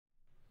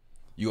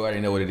You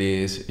already know what it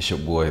is. It's your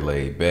boy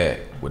Laid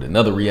Back with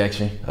another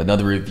reaction,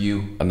 another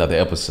review, another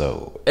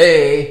episode.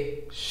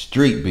 Hey,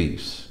 Street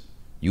Beefs,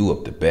 you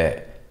up the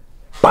bat.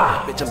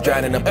 Bah. Bitch, I'm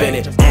drowning up in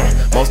it.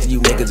 Most of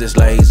you niggas is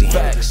lazy.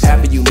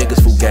 Half of you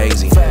niggas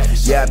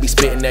fugazi. Yeah, I be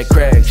spitting that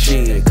crack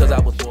shit, cause I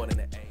was born in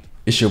the 80s.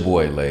 It's your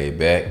boy Laid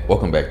Back.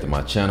 Welcome back to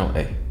my channel.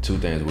 Hey, two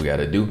things we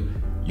gotta do.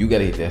 You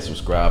gotta hit that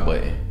subscribe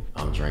button.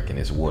 I'm drinking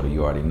this water.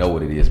 You already know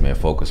what it is, man.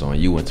 Focus on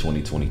you in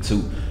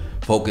 2022.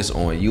 Focus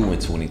on you in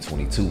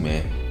 2022,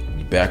 man.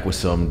 We back with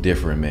something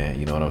different, man.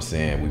 You know what I'm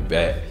saying? We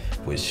back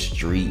with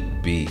Street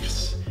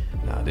Beefs.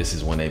 Now, this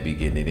is when they be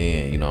getting it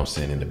in, you know what I'm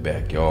saying, in the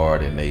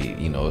backyard, and they,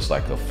 you know, it's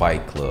like a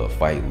fight club,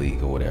 fight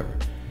league or whatever.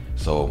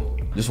 So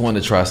just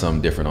wanted to try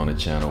something different on the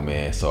channel,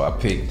 man. So I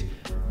picked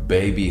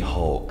Baby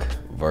Hulk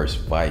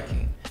versus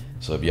Viking.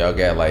 So if y'all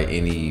got like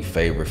any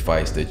favorite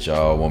fights that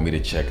y'all want me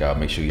to check out,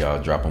 make sure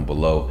y'all drop them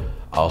below.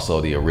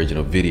 Also, the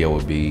original video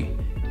would be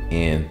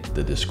in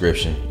the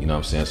description, you know what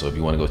I'm saying? So if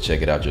you want to go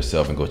check it out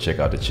yourself and go check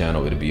out the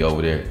channel, it'll be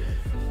over there.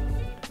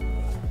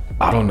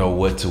 I don't know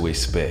what to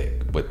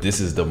expect, but this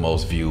is the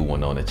most viewed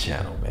one on the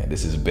channel, man.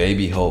 This is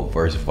Baby Hulk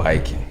versus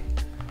Viking.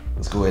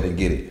 Let's go ahead and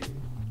get it.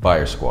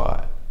 Fire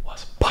Squad,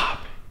 what's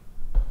poppin'?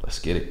 Let's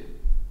get it.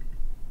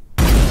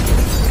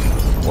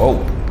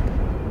 Whoa.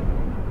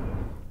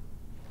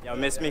 Y'all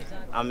miss me?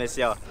 I miss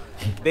y'all.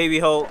 Baby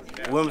Hulk,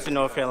 Wilmington,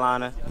 North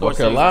Carolina. North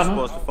Carolina?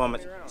 Sports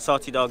Performance,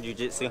 Salty Dog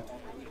Jiu-Jitsu.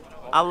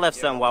 I left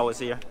something while I was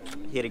here.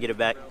 Here to get it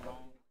back.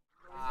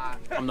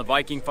 I'm the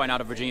Viking, fighting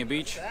out of Virginia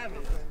Beach.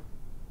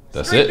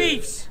 That's Street it?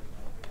 Beefs.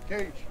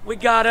 We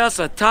got us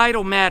a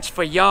title match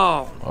for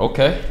y'all.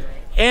 Okay.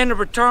 And the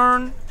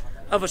return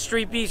of a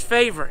Street Beefs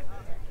favorite.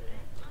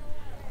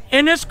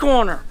 In this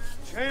corner,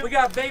 we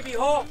got Baby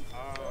Hulk.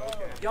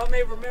 Y'all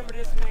may remember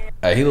this man.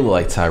 Hey, he look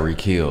like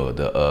Tyreek Hill,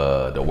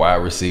 the wide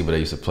receiver that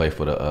used to play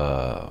for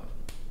the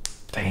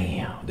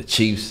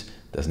Chiefs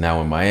that's now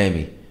in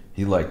Miami.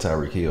 He like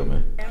Tyreek Hill,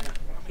 man.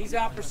 He's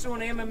out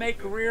pursuing an MMA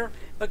career,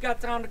 but got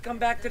time to come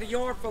back to the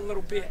yard for a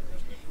little bit.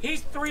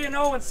 He's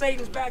 3-0 in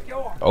Satan's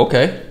backyard.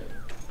 Okay.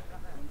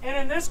 And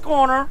in this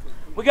corner,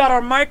 we got our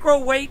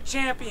microweight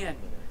champion,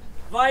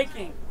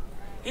 Viking.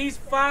 He's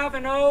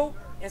 5-0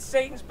 in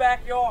Satan's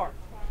backyard.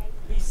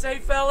 Be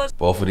safe, fellas.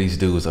 Both of these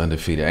dudes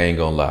undefeated. I ain't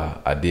gonna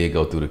lie. I did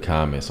go through the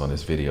comments on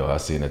this video. I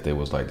seen that they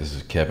was like, this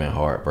is Kevin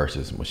Hart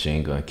versus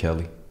Machine Gun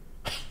Kelly.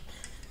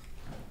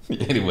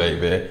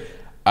 Anyway, man,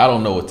 I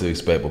don't know what to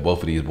expect, but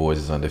both of these boys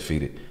is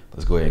undefeated.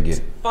 Let's go ahead and get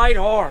it. Fight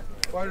hard.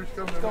 Fighters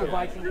coming Let's go, in.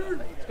 Viking.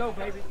 Let's go,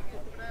 baby.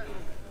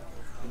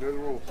 You know the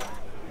rules.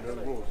 You know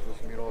the rules.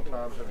 Let's meet all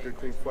times, have a good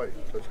clean fight.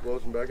 Touch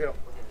gloves and back out.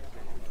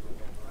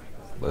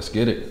 Let's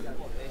get it.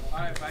 All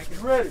right, Viking.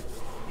 You ready?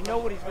 You know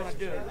what he's gonna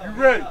do. You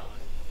ready?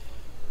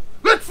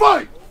 Let's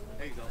fight!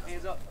 There you go.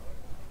 Hands up.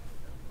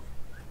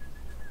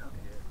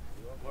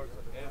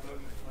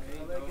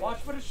 Watch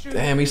for the shoot.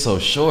 Damn, he's so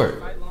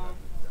short.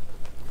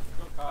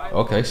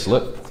 Okay,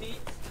 slip.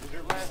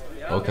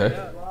 Okay.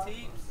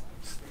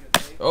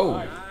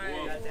 Oh.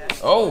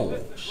 Oh.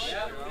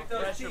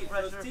 Those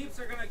teeps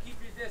are gonna keep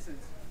your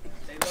distance.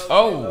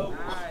 Oh.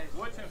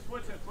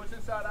 Switch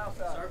inside,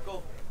 outside.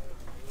 Circle.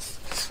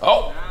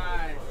 Oh.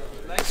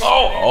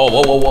 Oh.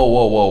 Whoa, whoa, whoa, whoa,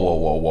 whoa, whoa,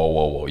 whoa, whoa,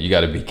 whoa, whoa. You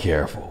gotta be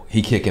careful.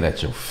 He kicking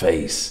at your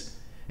face.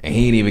 And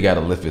he ain't even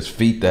gotta lift his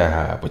feet that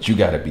high, but you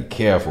gotta be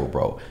careful,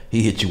 bro.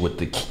 He hit you with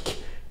the kick.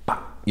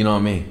 You know what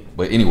I mean?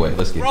 But anyway,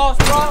 let's get it.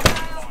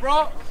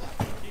 Sprawl.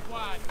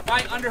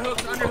 Fight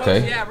underhooks.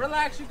 Okay. Yeah,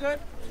 relax, you good.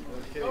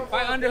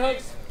 Fight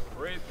underhooks.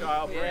 Breathe,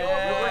 Kyle. Breathe.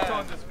 Yeah. We worked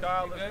on this,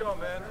 Kyle. Let's go,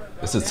 man.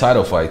 It's a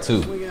title fight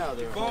too. He's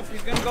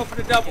gonna go for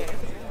the double.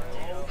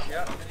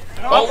 Yeah.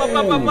 Oh. Up.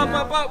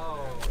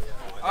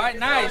 All right,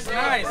 nice.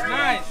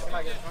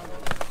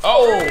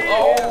 Oh.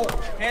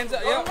 Hands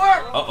up. Yep.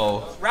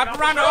 Uh-oh. Wrap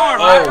around the arm.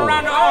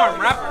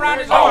 Wrap around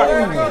his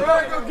arm.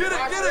 Go get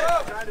it!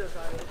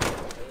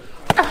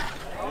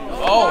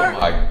 Oh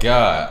my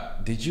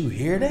God. Did you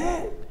hear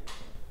that?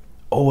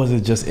 Or was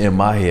it just in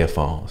my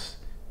headphones?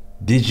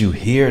 Did you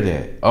hear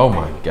that? Oh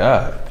my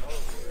God.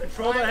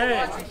 Control the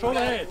head. Hook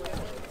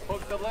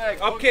the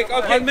leg. Up kick.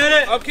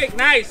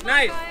 Nice.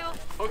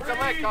 Hook the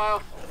leg,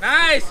 Kyle.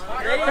 Nice.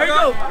 There you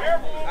go.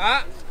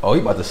 Oh,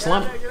 he about to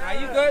slump. Now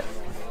you good.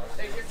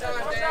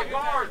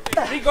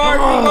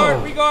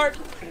 Regard.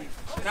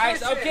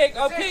 Nice. Up kick.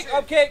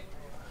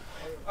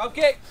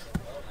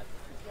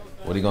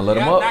 What, he gonna let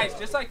him up? Nice,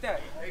 just like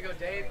that. There you go,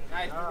 Dave.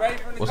 Nice. Ready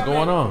for the What's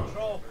going on?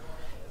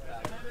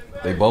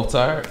 They both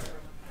tired?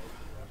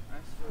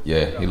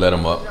 Yeah, he let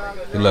him up.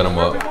 He let him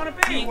up.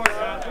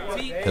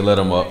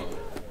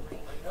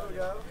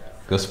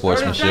 Good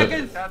sportsmanship.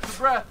 Catch the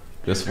breath.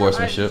 Good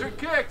sportsmanship. Your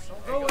kicks.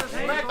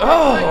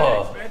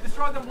 Oh! Man,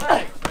 destroy them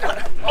legs.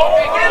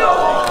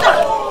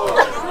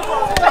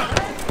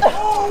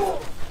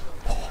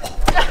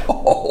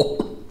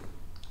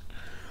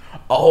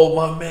 Oh,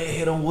 my man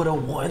hit him with a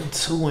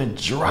 1-2 and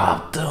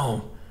dropped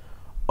him.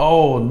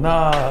 Oh,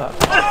 nah. Watch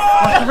the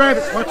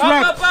rabbit. Watch the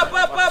rabbit.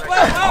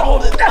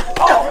 Hold it. Keep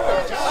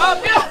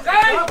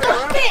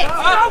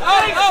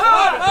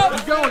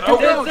going. Keep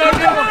going.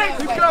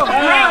 Keep going.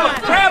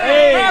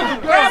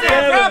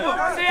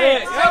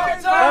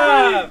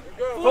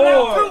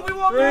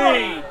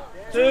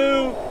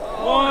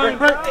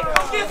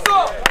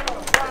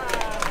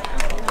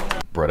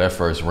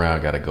 first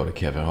round gotta go to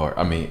Kevin Hart.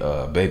 I mean,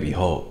 Baby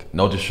Hulk.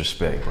 No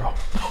disrespect, bro.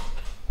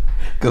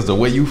 Cause the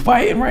way you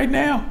fighting right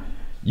now,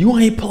 you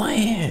ain't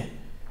playing.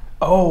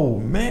 Oh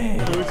man.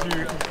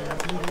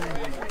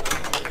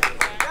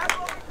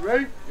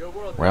 Ready?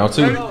 Round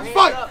 2.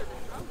 Fight!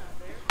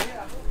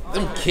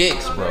 Them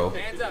kicks, bro.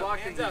 Hands up,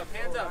 hands up,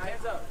 hands up,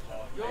 hands up.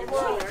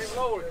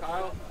 Lower,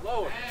 Kyle,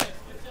 lower.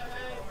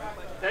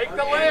 Take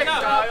the leg,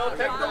 Kyle,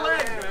 take the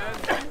leg,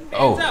 man.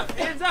 Oh.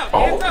 Hands up,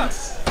 Oh. hands up.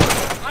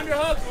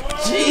 Underhook.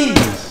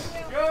 Jeez.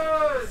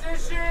 Good.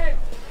 Position.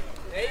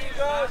 There you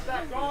go,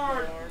 that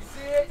guard. You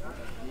see it?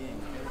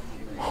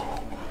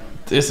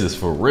 This is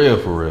for real,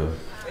 for real.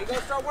 There you go,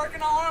 start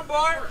working on arm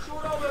bar.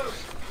 Short over.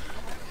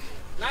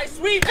 Nice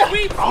sweep, sweep,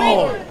 sweep.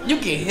 Oh, you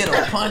can hit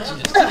a punch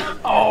and just.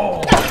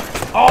 Oh.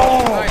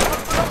 Oh.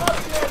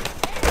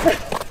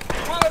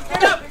 Come on,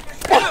 get up.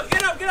 Get up,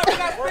 get up, get up. We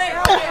got space.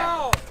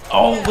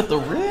 Oh, with the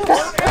ribs.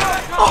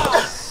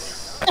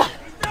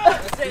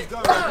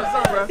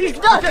 He's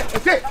done!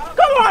 That's it!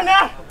 Come on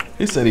now.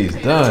 He said he's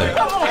done.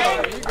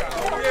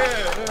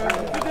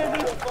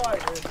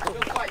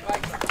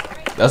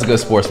 That's good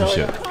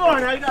sportsmanship. Come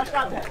on now, you gotta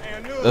stop that.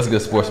 That's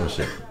good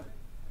sportsmanship.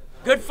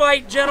 Good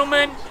fight,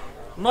 gentlemen.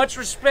 Much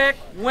respect.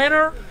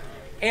 Winner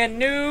and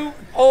new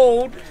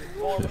old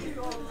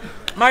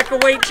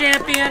microweight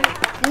champion.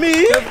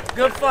 Me?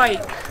 Good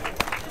fight.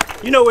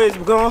 You know where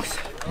it goes.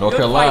 North Good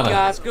Carolina. fight,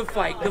 guys. Good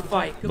fight. Good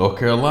fight. Good North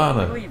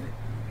Carolina. Believe it.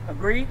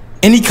 Agreed?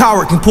 Any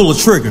coward can pull a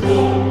trigger,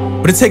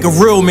 but it take a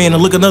real man to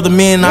look another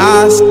man in the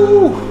eyes,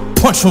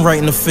 punch him right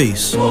in the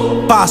face.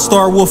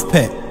 5-star wolf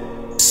pack.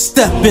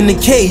 Step in the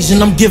cage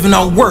and I'm giving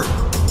out work.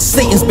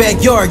 Satan's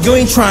backyard, you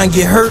ain't trying to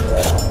get hurt.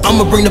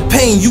 I'ma bring the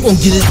pain, you gon'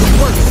 get it to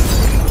work.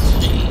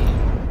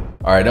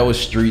 All right, that was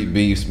Street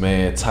Beefs,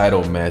 man.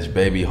 Title match,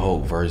 Baby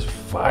Hulk versus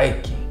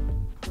Viking.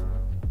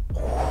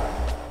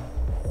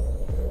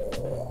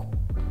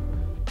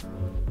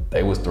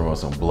 They was throwing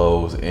some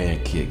blows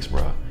and kicks,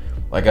 bro.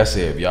 Like I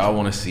said, if y'all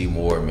want to see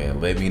more,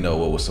 man, let me know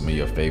what was some of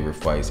your favorite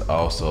fights.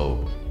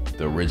 Also,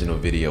 the original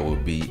video will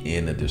be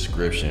in the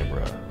description,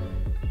 bro.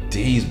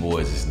 These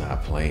boys is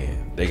not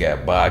playing. They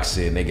got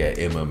boxing, they got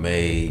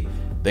MMA,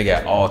 they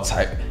got all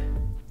type.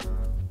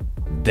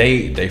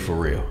 They for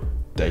real.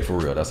 They for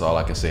real. That's all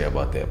I can say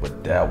about that.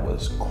 But that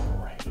was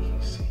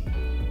crazy.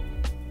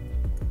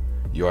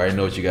 You already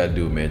know what you gotta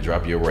do, man.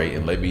 Drop your rate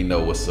and let me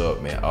know what's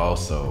up, man.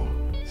 Also,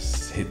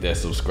 hit that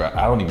subscribe.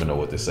 I don't even know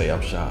what to say.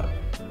 I'm shocked.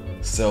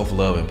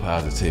 Self-love and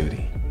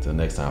positivity. Till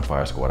next time,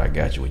 Fire Squad, I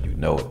got you and you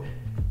know it.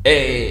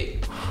 Hey.